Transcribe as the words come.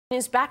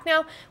Is back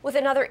now with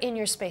another In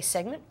Your Space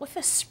segment with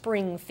a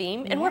spring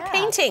theme, and we're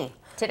painting.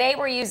 Today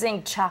we're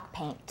using chalk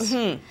paint.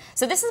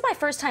 So this is my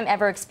first time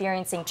ever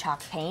experiencing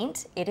chalk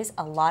paint. It is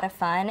a lot of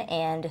fun,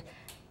 and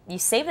you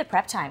save the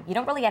prep time. You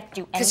don't really have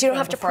to do anything you don't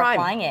have to before prime.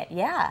 applying it.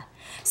 Yeah.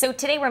 So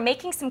today we're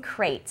making some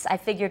crates. I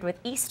figured with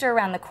Easter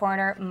around the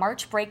corner,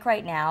 March break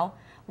right now,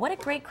 what a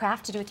great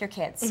craft to do with your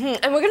kids.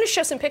 And we're going to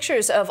show some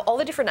pictures of all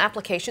the different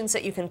applications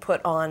that you can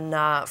put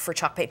on for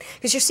chalk paint.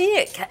 Because you're seeing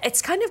it,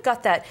 it's kind of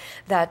got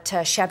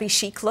that shabby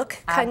chic look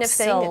kind of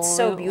thing. It's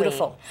so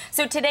beautiful.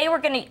 So today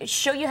we're going to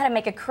show you how to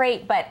make a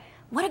crate, but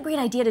what a great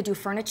idea to do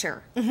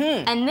furniture.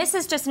 And this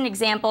is just an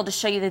example to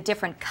show you the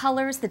different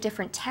colors, the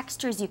different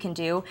textures you can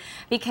do,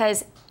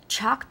 because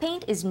chalk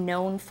paint is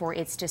known for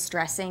its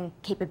distressing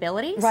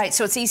capabilities. Right,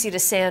 so it's easy to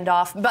sand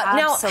off. But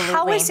now,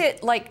 how is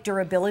it like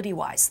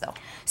durability-wise, though?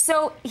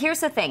 So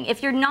here's the thing.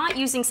 If you're not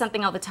using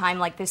something all the time,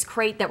 like this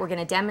crate that we're going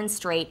to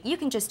demonstrate, you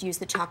can just use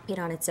the chalk paint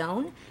on its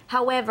own.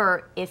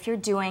 However, if you're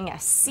doing a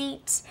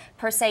seat,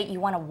 per se, you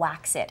want to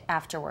wax it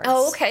afterwards.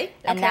 Oh, okay.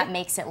 And that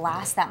makes it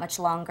last that much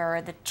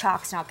longer. The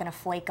chalk's not going to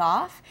flake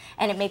off,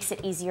 and it makes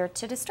it easier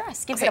to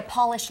distress. Gives it a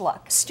polished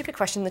look. Stupid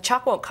question. The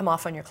chalk won't come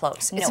off on your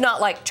clothes. No. It's not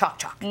like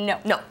chalk. No.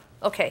 No.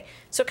 Okay,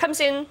 so it comes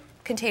in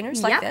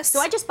containers like this? So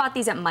I just bought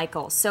these at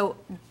Michael's. So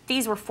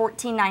these were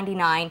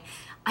 $14.99.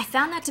 I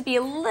found that to be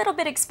a little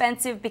bit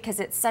expensive because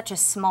it's such a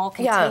small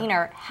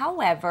container.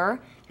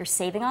 However, you're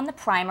saving on the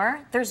primer.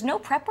 There's no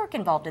prep work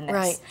involved in this.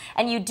 Right.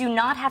 And you do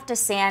not have to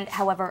sand.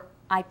 However,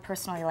 I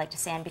personally like to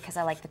sand because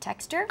I like the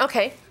texture.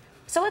 Okay.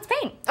 So let's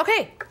paint.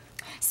 Okay.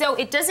 So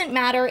it doesn't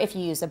matter if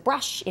you use a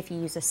brush, if you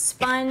use a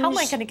sponge. How am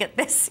I going to get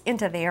this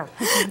into there?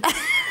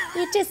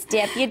 You just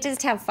dip. You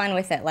just have fun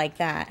with it like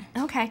that.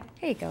 Okay.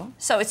 There you go.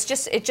 So it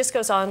just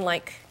goes on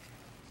like,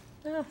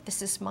 oh,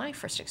 this is my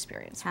first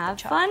experience. Have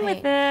fun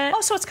with it.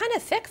 Oh, so it's kind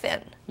of thick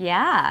then.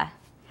 Yeah.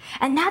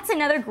 And that's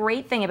another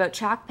great thing about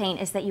chalk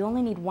paint is that you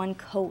only need one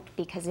coat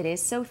because it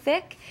is so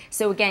thick.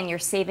 So again, you're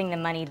saving the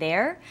money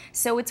there.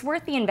 So it's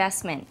worth the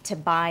investment to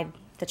buy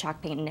the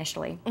chalk paint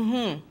initially.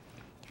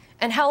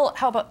 And how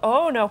about,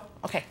 oh no,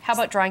 okay, how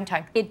about drying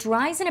time? It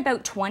dries in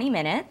about 20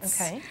 minutes.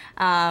 Okay.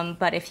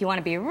 But if you want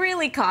to be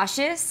really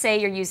cautious,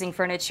 say you're using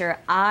furniture,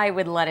 I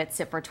would let it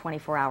sit for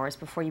 24 hours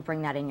before you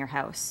bring that in your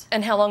house.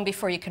 And how long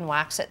before you can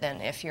wax it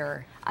then if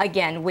you're...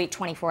 Again, wait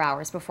 24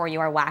 hours before you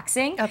are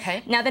waxing.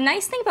 Okay. Now, the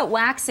nice thing about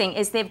waxing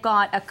is they've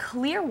got a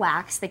clear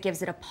wax that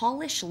gives it a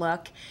polished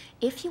look.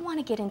 If you want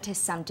to get into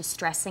some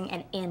distressing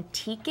and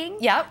antiquing,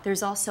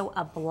 there's also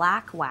a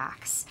black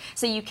wax.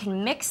 So you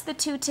can mix the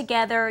two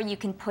together. You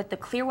can put the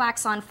clear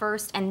wax on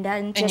first and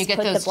then just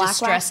put the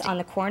black wax on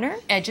the corner.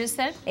 Edges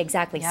then?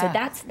 Exactly. So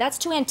that's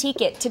to antique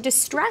it. To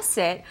distress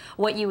it,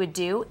 what you would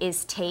do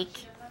is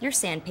take your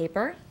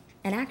sandpaper,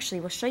 and actually,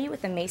 we'll show you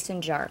with a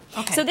mason jar.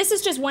 Okay. So this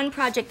is just one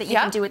project that you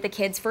can do with the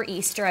kids for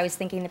Easter. I was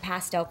thinking the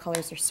pastel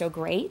colors are so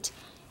great.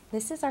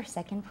 This is our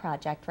second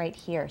project right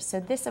here.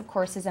 So this, of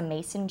course, is a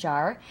mason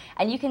jar.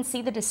 And you can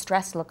see the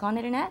distressed look on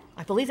it, Annette.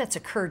 I believe that's a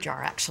cur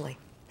jar, actually.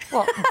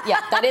 Well,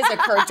 yeah, that is a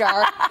cur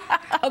jar.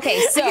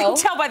 Okay, so... You can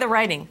tell by the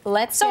writing.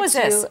 Let's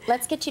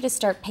get you to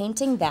start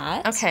painting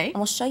that. Okay. And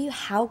we'll show you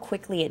how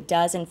quickly it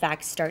does, in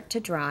fact, start to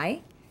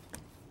dry.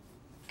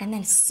 And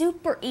then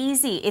super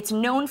easy. It's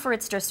known for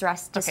its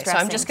distressing. Okay, so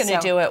I'm just going to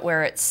do it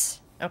where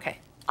it's, okay.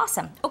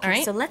 Awesome.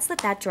 Okay, so let's let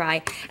that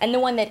dry. And the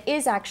one that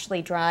is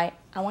actually dry,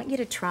 I want you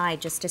to try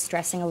just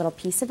distressing a little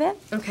piece of it.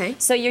 Okay.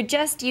 So you're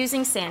just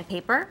using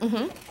sandpaper. Just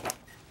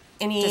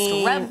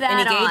rub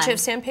that on. Any gauge of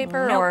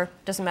sandpaper or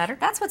doesn't matter?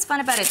 That's what's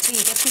fun about it too.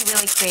 You get to be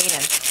really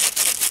creative.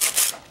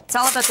 It's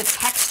all about the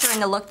texture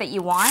and the look that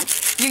you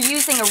want. You're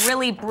using a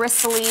really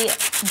bristly,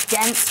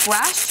 dense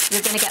brush.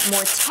 You're going to get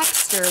more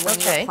texture when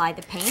you apply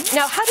the paint.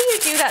 Now, how do you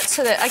do that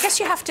so that, I guess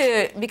you have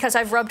to, because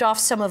I've rubbed off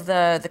some of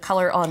the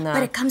color on the...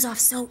 But it comes off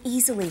so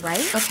easily,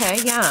 right? Okay,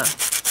 yeah.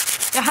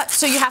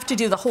 So you have to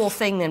do the whole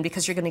thing then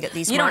because you're going to get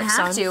these marks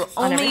on. You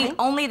don't have to.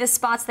 Only the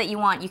spots that you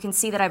want. You can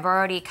see that I've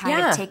already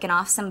kind of taken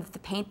off some of the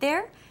paint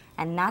there.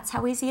 And that's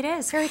how easy it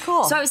is. Very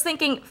cool. So I was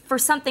thinking for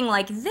something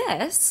like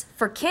this,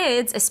 for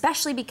kids,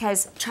 especially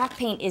because chalk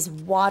paint is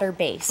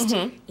water-based,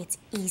 it's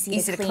easy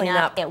to clean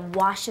up. It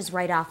washes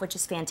right off, which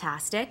is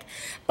fantastic.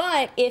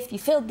 But if you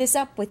filled this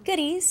up with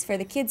goodies for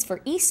the kids for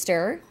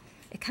Easter,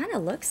 it kind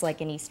of looks like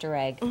an Easter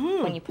egg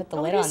when you put the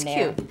lid on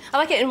there. Cute. I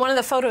like it. In one of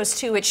the photos,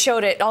 too, it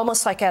showed it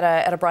almost like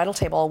at a bridal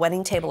table, a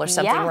wedding table or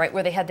something, right,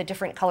 where they had the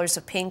different colors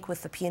of pink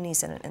with the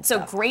peonies in it and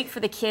stuff. So great for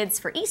the kids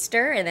for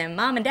Easter, and then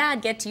Mom and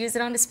Dad get to use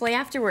it on display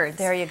afterwards.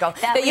 There you go.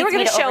 You were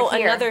going to show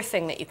another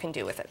thing that you can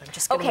do with it. I'm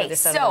just going to move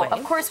this out of the way. So,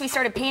 of course, we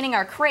started painting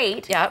our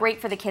crate.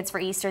 Great for the kids for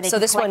Easter. They so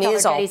this one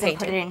is all painted. And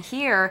put it in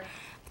here.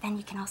 Then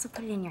you can also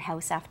put it in your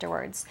house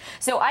afterwards.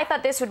 So I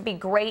thought this would be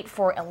great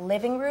for a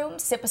living room.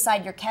 Sit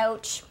beside your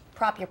couch.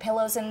 Prop your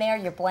pillows in there,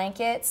 your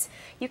blankets.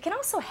 You can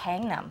also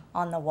hang them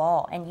on the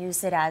wall and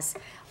use it as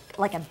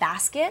like a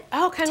basket.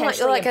 Oh, kind of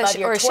like a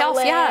shelf.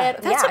 Yeah,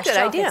 that's a good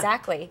idea.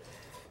 Exactly.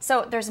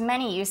 So there's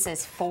many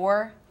uses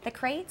for the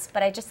crates,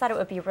 but I just thought it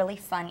would be a really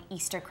fun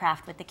Easter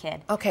craft with the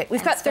kid. Okay,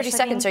 we've got 30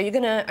 seconds. Are you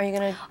gonna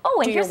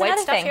do your white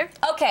stuff thing. here?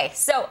 Okay,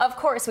 so of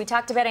course we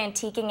talked about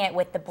antiquing it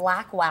with the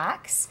black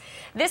wax.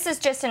 This is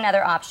just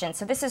another option.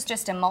 So this is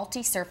just a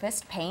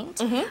multi-surfaced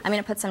paint. I'm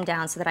gonna put some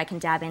down so that I can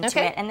dab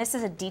into it. And this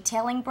is a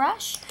detailing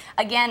brush.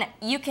 Again,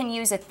 you can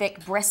use a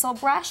thick bristle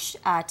brush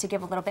to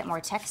give a little bit more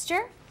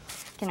texture.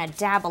 Gonna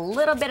dab a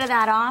little bit of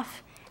that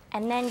off,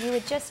 and then you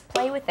would just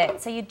play with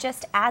it. So you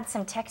just add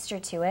some texture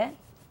to it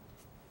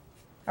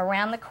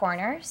around the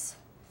corners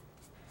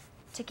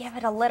to give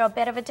it a little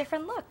bit of a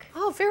different look.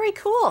 Oh, very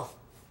cool.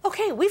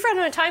 Okay, we've run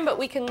out of time, but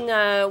we can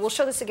we'll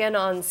show this again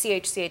on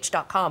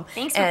chch.com.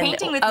 Thanks for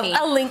painting with me.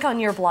 A link on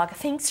your blog.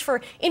 Thanks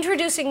for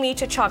introducing me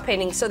to chalk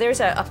painting. So there's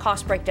a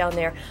cost breakdown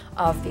there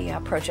of the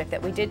project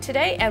that we did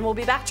today, and we'll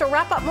be back to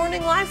wrap up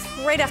Morning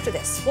Live right after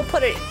this. We'll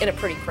put it in a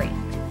pretty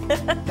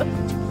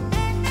crate.